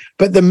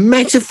 But the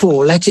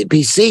metaphor, let it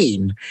be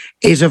seen,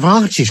 is of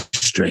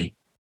artistry.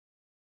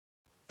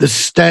 The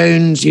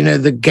stones, you know,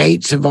 the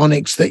gates of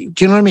onyx. Do you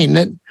know what I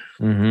mean?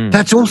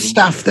 That's all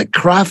stuff that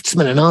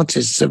craftsmen and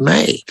artists have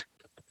made.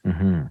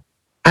 Mm-hmm.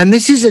 And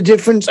this is a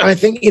difference, I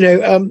think, you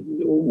know,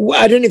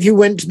 I don't know if you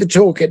went to the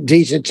talk at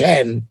DETA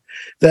 10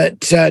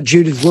 that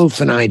Judith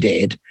Wolf and I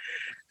did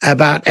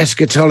about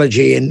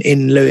eschatology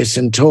in Lewis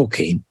and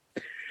Tolkien.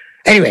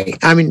 Anyway,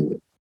 I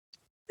mean,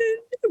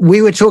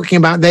 we were talking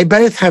about, they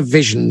both have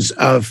visions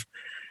of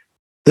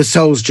the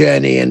soul's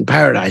journey and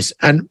paradise.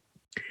 And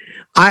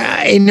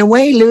in a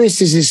way,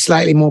 Lewis's is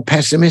slightly more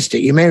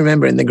pessimistic. You may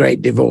remember in The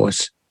Great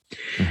Divorce,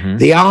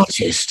 the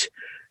artist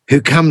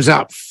who comes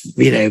up,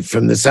 you know,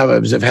 from the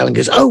suburbs of hell and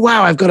goes, oh,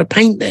 wow, I've got to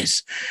paint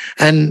this.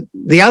 And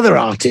the other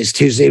artist,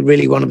 who's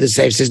really one of the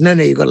saves, says, no,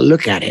 you've got to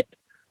look at it.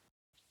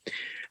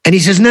 And he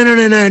says, no,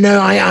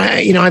 I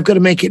you know, I've got to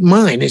make it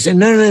mine. He said,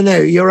 no,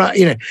 you're right,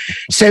 you know.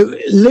 So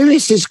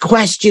Lewis is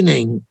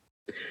questioning.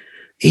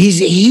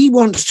 He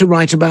wants to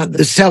write about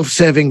the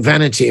self-serving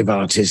vanity of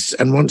artists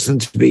and wants them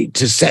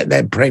to set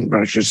their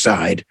paintbrush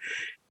aside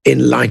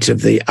in light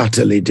of the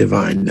utterly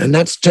divine. And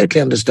that's totally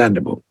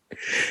understandable.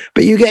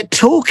 But you get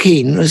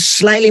Tolkien, a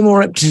slightly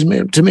more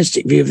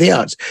optimistic view of the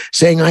arts,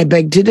 saying, I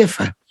beg to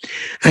differ.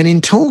 And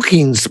in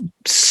Tolkien's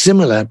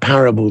similar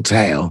parable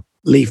tale,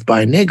 Leaf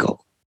by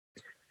Niggle,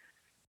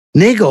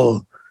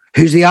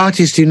 who's the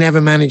artist who never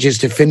manages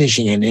to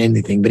finishing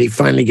anything, but he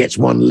finally gets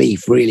one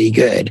leaf really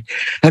good,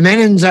 and then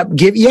ends up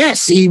he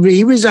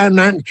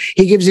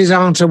gives his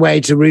art away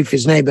to roof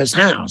his neighbor's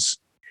house.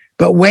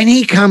 But when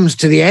he comes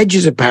to the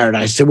edges of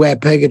paradise, to where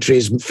purgatory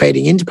is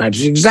fading into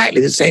paradise,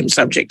 exactly the same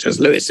subject as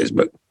Lewis's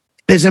book,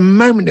 there's a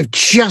moment of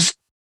just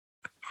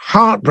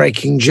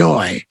heartbreaking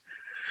joy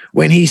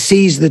when he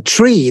sees the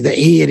tree that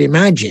he had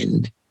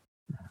imagined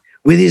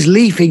with his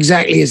leaf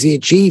exactly as he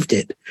achieved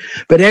it,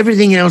 but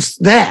everything else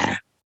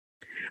there.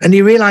 And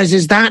he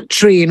realizes that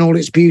tree in all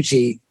its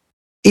beauty,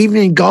 even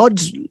in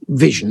God's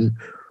vision,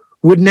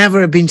 would never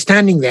have been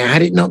standing there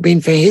had it not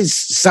been for his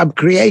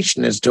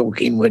subcreation, as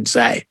Tolkien would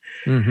say.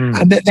 Mm-hmm.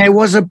 And that there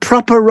was a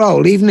proper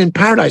role, even in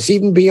paradise,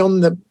 even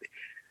beyond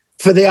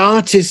for the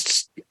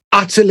artist's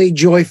utterly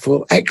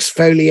joyful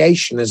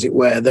exfoliation, as it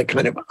were, the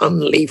kind of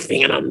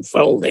unleafing and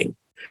unfolding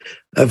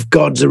of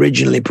God's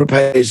originally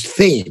proposed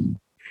theme.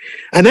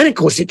 And then, of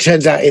course, it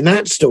turns out in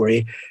that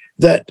story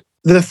that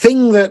the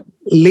thing that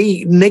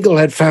Nigel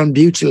had found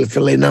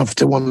beautiful enough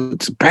to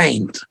want to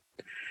paint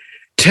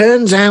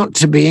turns out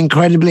to be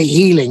incredibly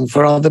healing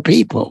for other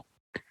people.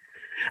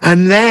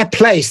 And their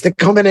place, the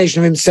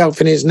combination of himself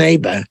and his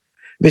neighbor,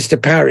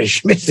 Mr.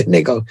 Parish, Mr.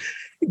 Nigel,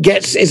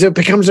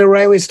 becomes a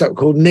railway stop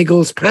called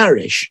Nigel's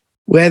Parish,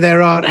 where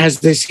their art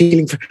has this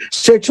healing.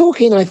 So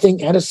Tolkien, I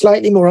think, had a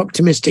slightly more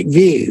optimistic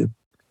view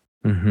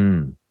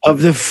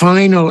of the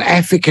final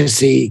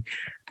efficacy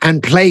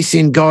and place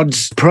in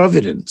God's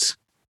providence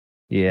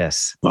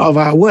of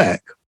our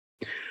work.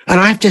 And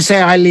I have to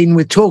say, I lean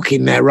with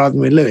Tolkien there rather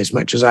than with Lewis,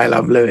 much as I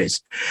love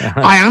Lewis.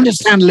 I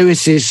understand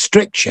Lewis's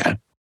stricture.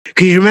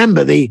 Because you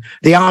remember the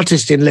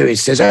artist in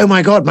Lewis says, "Oh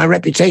my God, my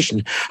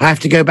reputation! I have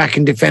to go back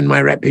and defend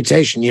my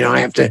reputation. You know, I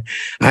have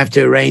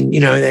to arrange. You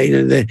know,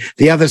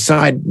 the other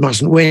side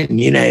mustn't win.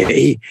 You know,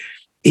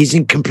 he's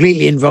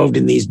completely involved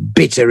in these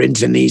bitter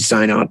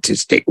internecine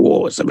artistic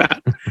wars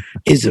about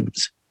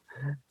isms,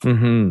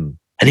 and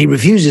he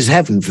refuses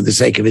heaven for the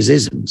sake of his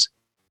isms.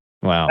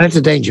 Wow, that's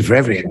a danger for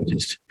every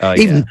artist,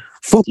 even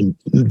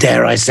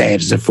dare I say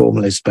it, as a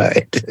formalist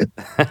poet."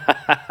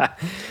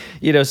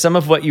 You know, some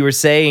of what you were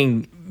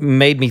saying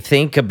made me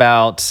think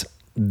about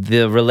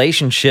the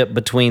relationship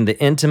between the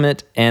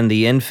intimate and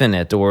the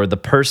infinite, or the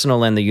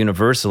personal and the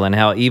universal, and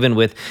how even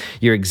with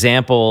your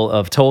example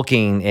of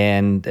Tolkien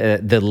and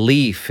the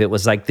leaf, it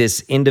was like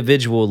this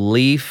individual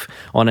leaf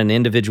on an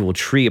individual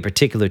tree, a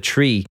particular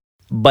tree,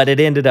 but it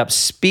ended up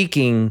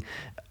speaking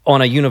on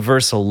a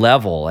universal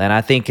level. And I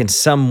think in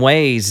some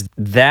ways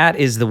that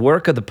is the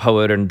work of the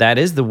poet, and that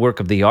is the work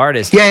of the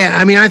artist. Yeah,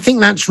 I mean, I think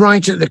that's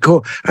right at the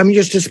core. I mean,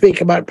 just to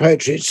speak about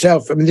poetry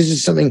itself, I mean, this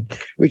is something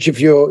which, if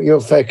your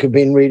folk have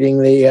been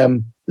reading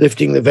the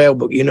Lifting the Veil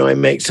book, you know I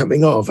make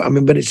something of. I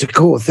mean, but it's a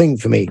core thing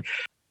for me.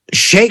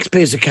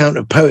 Shakespeare's account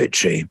of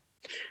poetry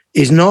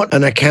is not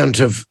an account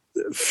of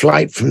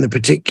flight from the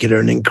particular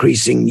and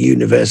increasing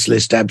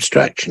universalist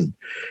abstraction.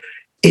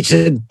 It's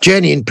a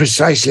journey in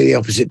precisely the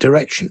opposite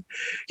direction.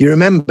 You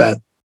remember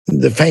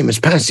the famous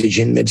passage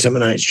in Midsummer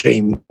Night's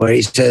Dream where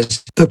he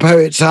says, "The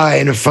poet's eye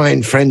in a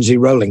fine frenzy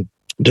rolling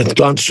doth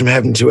glance from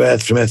heaven to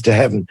earth, from earth to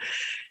heaven.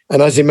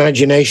 And as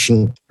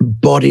imagination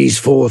bodies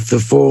forth the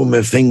form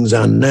of things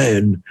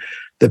unknown,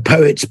 the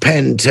poet's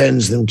pen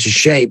turns them to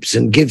shapes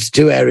and gives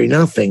to airy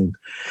nothing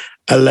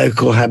a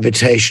local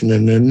habitation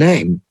and a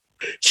name."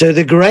 So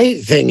the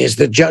great thing is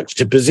the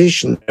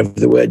juxtaposition of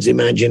the words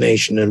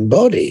imagination and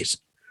bodies.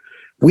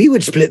 We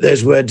would split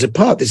those words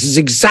apart. This is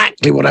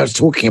exactly what I was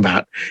talking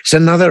about. It's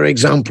another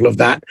example of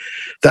that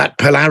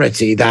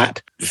polarity,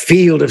 that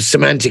field of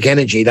semantic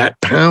energy, that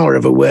power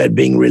of a word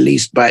being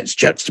released by its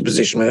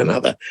juxtaposition with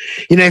another.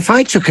 You know, if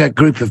I took a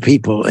group of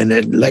people in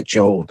a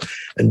lecture hall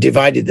and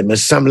divided them,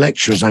 as some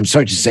lecturers, I'm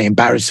sorry to say,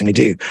 embarrassingly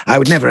do, I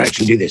would never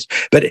actually do this.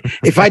 But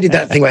if I did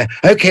that thing where,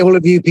 okay, all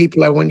of you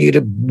people, I want you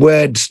to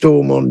word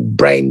storm on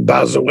brain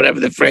buzz or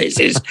whatever the phrase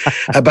is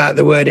about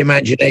the word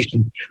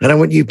imagination. And I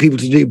want you people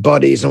to do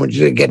bodies. I want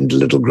you to get into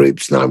little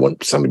groups. And I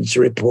want somebody to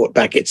report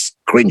back. It's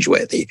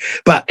cringeworthy.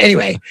 But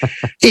anyway,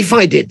 if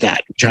I did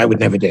that, which I would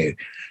never do,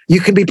 you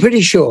can be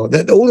pretty sure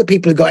that all the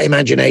people who got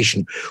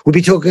imagination would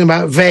be talking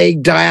about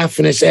vague,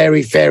 diaphanous,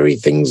 airy-fairy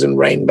things and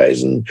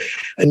rainbows and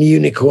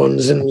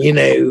unicorns and, you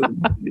know,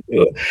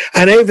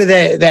 and over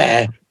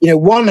there, you know,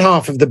 one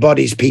half of the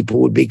body's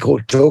people would be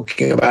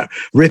talking about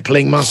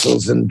rippling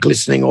muscles and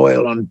glistening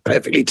oil on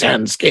perfectly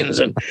tanned skins,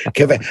 and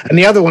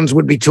the other ones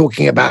would be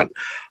talking about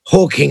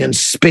hawking and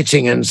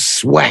spitting and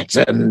sweat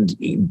and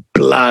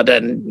blood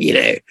and, you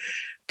know,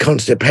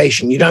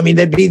 constipation. You know what I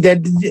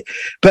mean?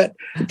 But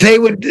they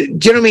would, do you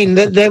know what I mean?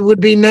 There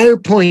would be no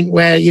point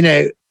where, you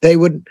know, they're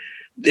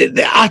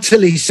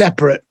utterly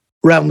separate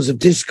realms of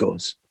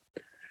discourse.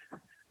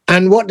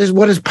 And what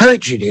does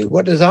poetry do?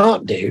 What does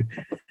art do?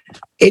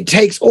 It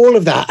takes all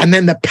of that, and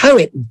then the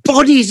poet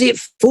bodies it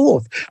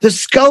forth. The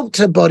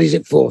sculptor bodies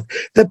it forth.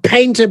 The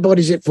painter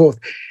bodies it forth.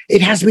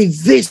 It has to be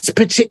this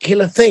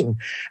particular thing.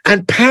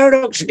 And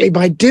paradoxically,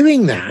 by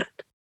doing that,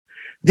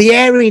 the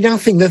airy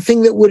nothing, the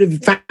thing that would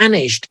have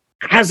vanished,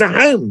 has a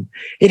home.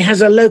 It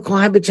has a local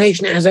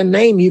habitation. It has a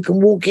name. You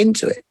can walk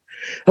into it.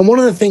 And one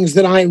of the things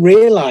that I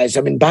realized,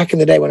 I mean, back in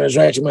the day when I was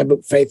writing my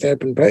book, Faith,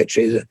 Hope and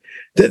Poetry, is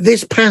that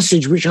this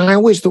passage, which I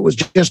always thought was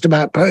just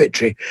about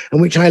poetry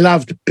and which I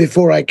loved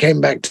before I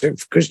came back to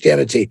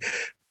Christianity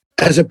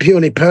as a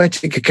purely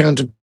poetic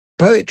account of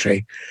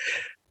poetry,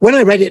 when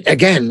I read it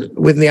again,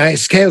 when the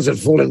scales had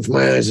fallen from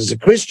my eyes as a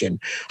Christian,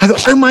 I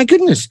thought, oh my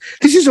goodness,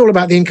 this is all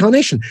about the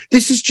incarnation.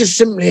 This is just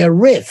simply a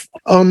riff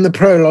on the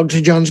prologue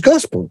to John's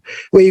Gospel,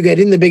 where you get,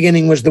 in the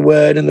beginning was the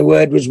Word, and the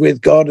Word was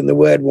with God, and the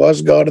Word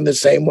was God, and the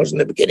same was in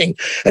the beginning.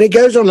 And it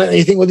goes on like that.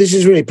 You think, well, this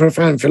is really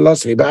profound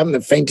philosophy, but I haven't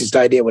the faintest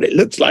idea what it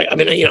looks like. I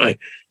mean, I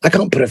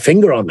can't put a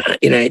finger on that.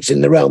 It's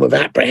in the realm of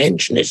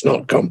apprehension. It's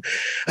not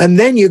And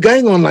then you're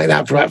going on like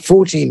that for about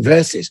 14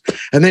 verses.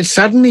 And then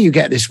suddenly you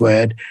get this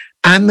word,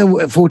 and the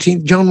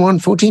 14th, John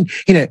 1:14,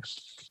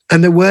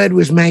 and the Word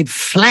was made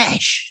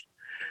flesh,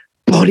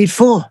 bodied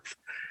forth,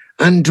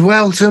 and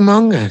dwelt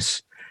among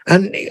us.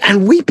 And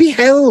we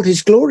beheld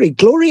his glory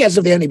as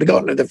of the only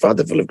begotten of the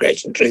Father, full of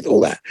grace and truth,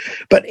 all that.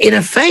 But in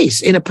a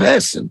face, in a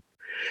person.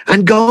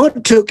 And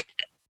God took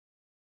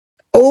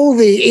all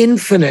the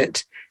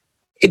infinite.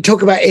 It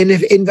talk about,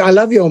 I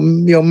love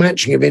your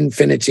matching of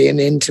infinity and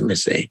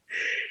intimacy.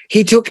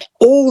 He took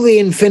all the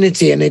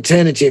infinity and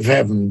eternity of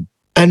heaven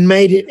and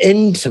made it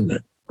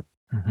intimate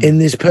in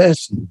this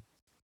person.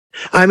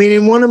 I mean,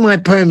 in one of my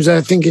poems,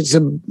 I think it's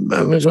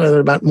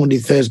about Maundy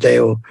Thursday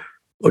or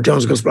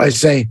John's Gospel, I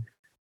say,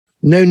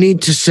 no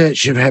need to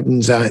search of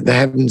the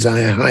heavens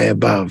are high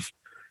above.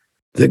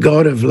 The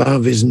God of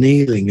love is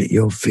kneeling at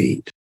your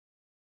feet.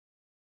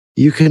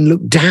 You can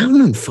look down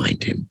and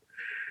find him,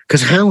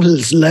 because how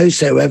low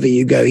soever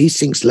you go, he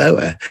sinks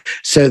lower,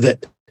 so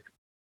that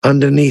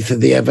underneath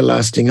of the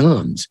everlasting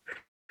arms.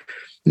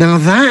 Now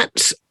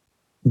that's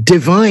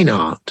divine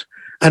art.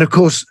 And of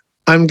course,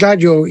 I'm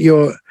glad your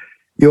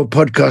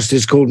podcast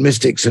is called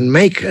Mystics and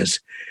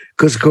Makers,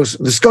 because of course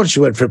the Scottish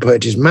word for a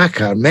poet is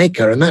maker,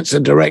 and that's a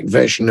direct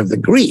version of the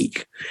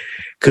Greek,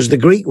 because the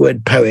Greek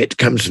word poet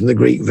comes from the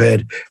Greek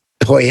verb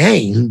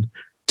poiein,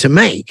 to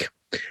make.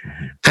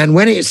 And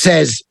when it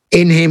says,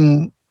 in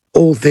him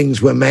all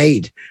things were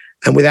made,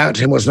 and without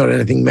him was not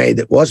anything made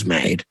that was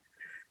made,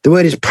 the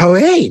word is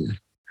poiein.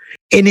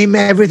 In him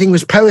everything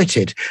was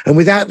poeted, and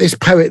without this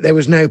poet there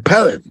was no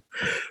poem,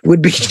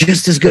 would be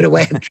just as good a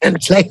way of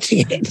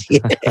translating it.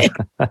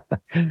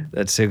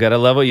 That's so good. I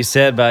love what you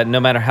said, but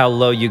no matter how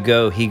low you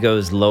go, he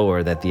goes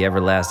lower, that the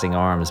everlasting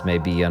arms may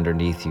be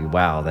underneath you.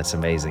 Wow, that's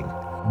amazing.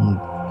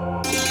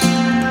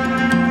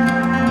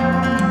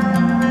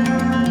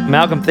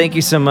 Malcolm, thank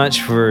you so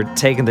much for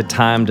taking the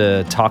time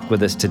to talk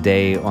with us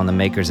today on the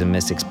Makers and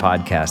Mystics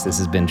podcast. This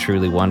has been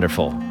truly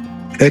wonderful.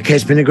 Okay,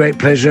 it's been a great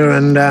pleasure,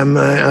 and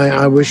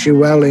I wish you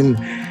well in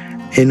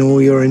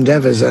all your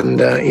endeavors. And,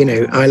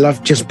 I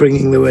love just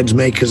bringing the words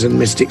makers and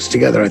mystics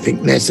together. I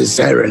think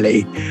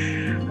necessarily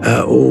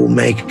all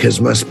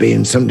makers must be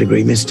in some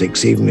degree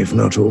mystics, even if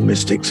not all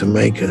mystics are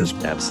makers.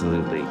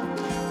 Absolutely.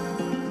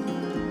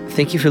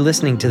 Thank you for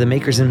listening to the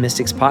Makers and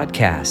Mystics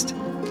podcast.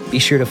 Be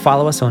sure to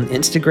follow us on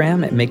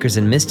Instagram at Makers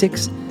and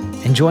Mystics,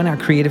 and join our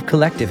creative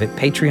collective at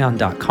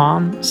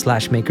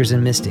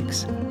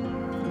patreon.com/makersandmystics.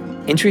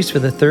 Entries for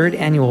the 3rd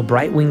annual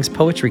Bright Wings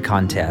Poetry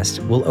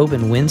Contest will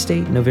open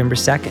Wednesday, November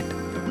 2nd.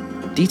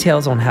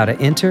 Details on how to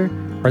enter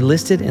are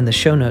listed in the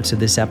show notes of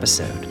this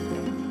episode.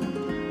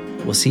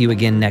 We'll see you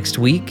again next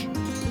week,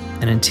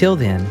 and until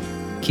then,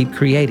 keep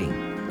creating.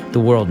 The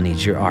world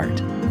needs your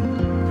art.